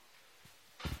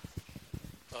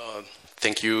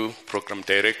Thank you, Program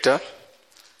Director,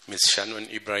 Ms. Shannon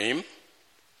Ibrahim.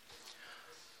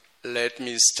 Let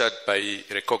me start by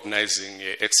recognizing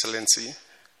Your Excellency,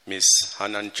 Ms.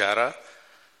 Hanan Jara,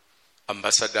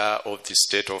 Ambassador of the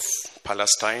State of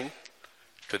Palestine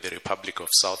to the Republic of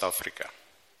South Africa.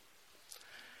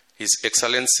 His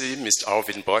Excellency, Mr.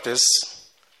 Alvin Botes,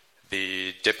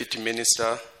 the Deputy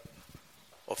Minister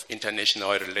of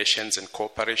International Relations and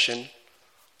Cooperation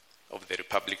of the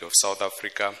Republic of South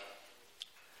Africa,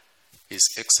 His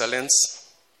Excellency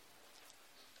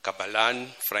Kabalan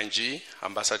Franji,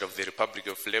 Ambassador of the Republic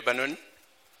of Lebanon,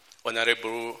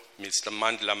 Honorable Mr.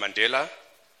 Mandla Mandela,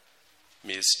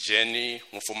 Ms. Jenny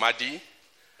Mufumadi,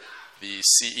 the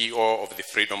CEO of the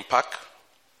Freedom Park,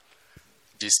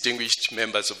 distinguished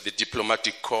members of the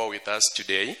diplomatic corps with us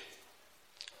today,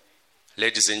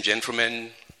 ladies and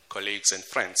gentlemen, colleagues and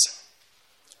friends,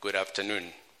 good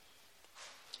afternoon.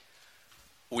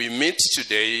 We meet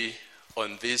today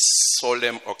on this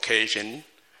solemn occasion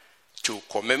to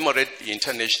commemorate the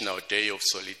International Day of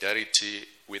Solidarity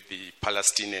with the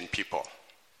Palestinian people.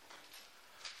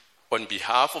 On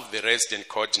behalf of the Resident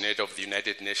Coordinator of the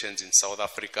United Nations in South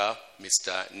Africa,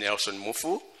 Mr. Nelson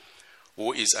Mufu,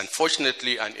 who is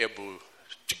unfortunately unable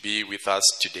to be with us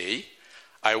today,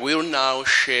 I will now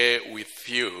share with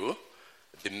you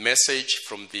the message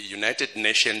from the United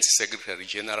Nations Secretary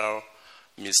General,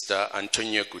 Mr.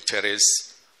 Antonio Guterres,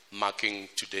 marking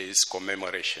today's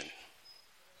commemoration.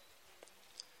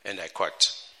 And I quote,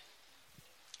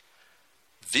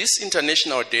 "This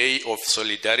International Day of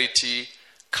Solidarity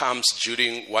comes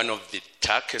during one of the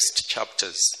darkest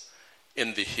chapters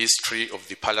in the history of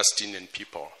the Palestinian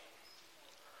people.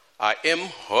 I am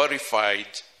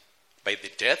horrified by the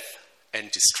death and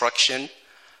destruction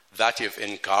that have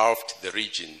engulfed the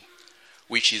region,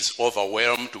 which is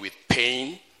overwhelmed with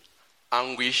pain,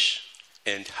 anguish,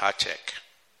 and heartache.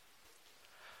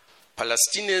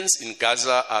 Palestinians in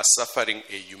Gaza are suffering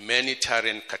a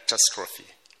humanitarian catastrophe.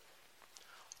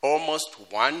 Almost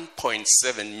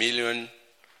 1.7 million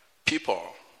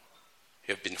people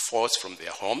have been forced from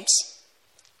their homes,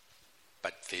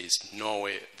 but there is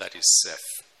nowhere that is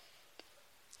safe.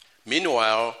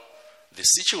 Meanwhile, the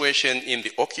situation in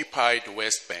the occupied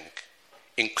West Bank,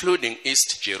 including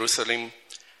East Jerusalem,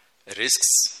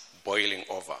 risks boiling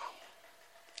over.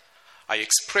 I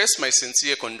express my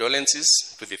sincere condolences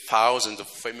to the thousands of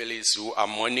families who are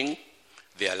mourning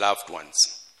their loved ones.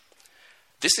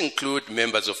 This includes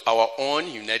members of our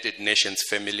own United Nations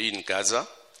family in Gaza,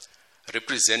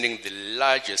 representing the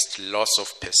largest loss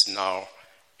of personnel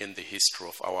in the history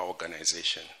of our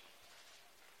organization.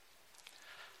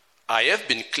 I have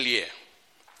been clear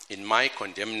in my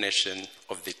condemnation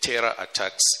of the terror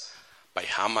attacks by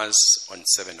Hamas on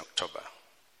 7 October.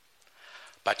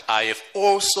 But I have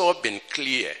also been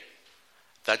clear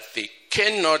that these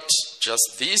cannot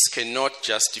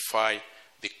justify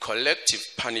the collective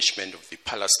punishment of the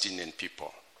Palestinian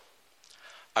people.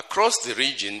 Across the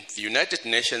region, the United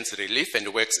Nations Relief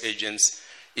and Works Agency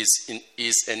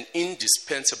is an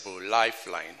indispensable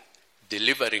lifeline,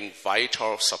 delivering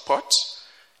vital support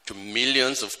to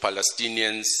millions of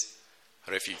Palestinians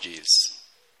refugees.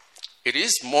 It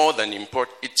is more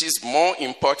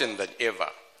important than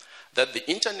ever that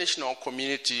the international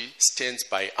community stands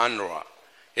by UNRWA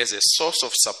as a source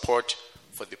of support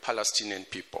for the Palestinian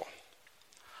people.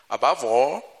 Above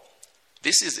all,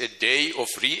 this is a day of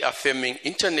reaffirming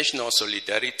international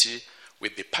solidarity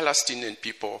with the Palestinian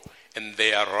people and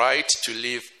their right to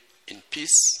live in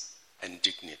peace and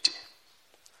dignity.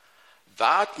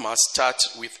 That must start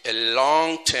with a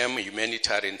long-term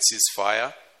humanitarian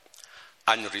ceasefire,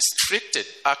 unrestricted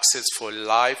access for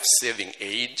life-saving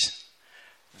aid,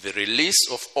 the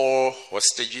release of all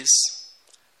hostages,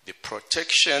 the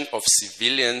protection of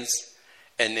civilians,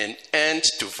 and an end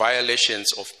to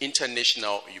violations of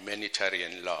international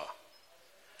humanitarian law.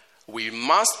 We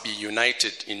must be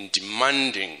united in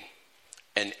demanding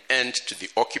an end to the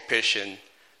occupation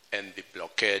and the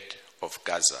blockade of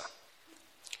Gaza.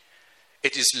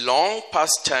 It is long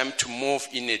past time to move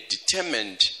in a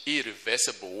determined,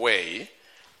 irreversible way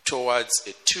towards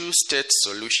a two-state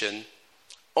solution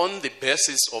on the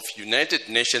basis of United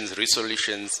Nations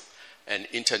resolutions and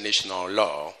international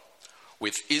law,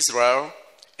 with Israel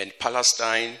and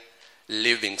Palestine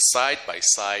living side by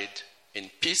side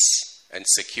in peace and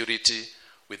security,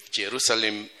 with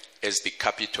Jerusalem as the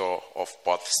capital of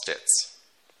both states.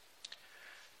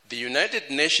 The United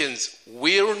Nations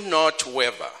will not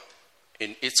waver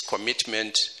in its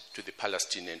commitment to the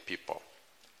Palestinian people.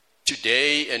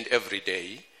 Today and every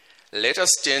day, let us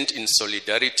stand in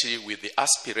solidarity with the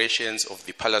aspirations of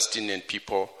the Palestinian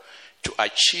people to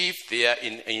achieve their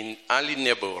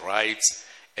inalienable rights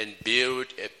and build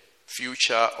a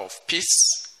future of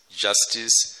peace,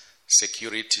 justice,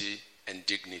 security, and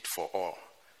dignity for all.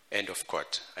 End of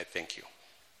quote. I thank you.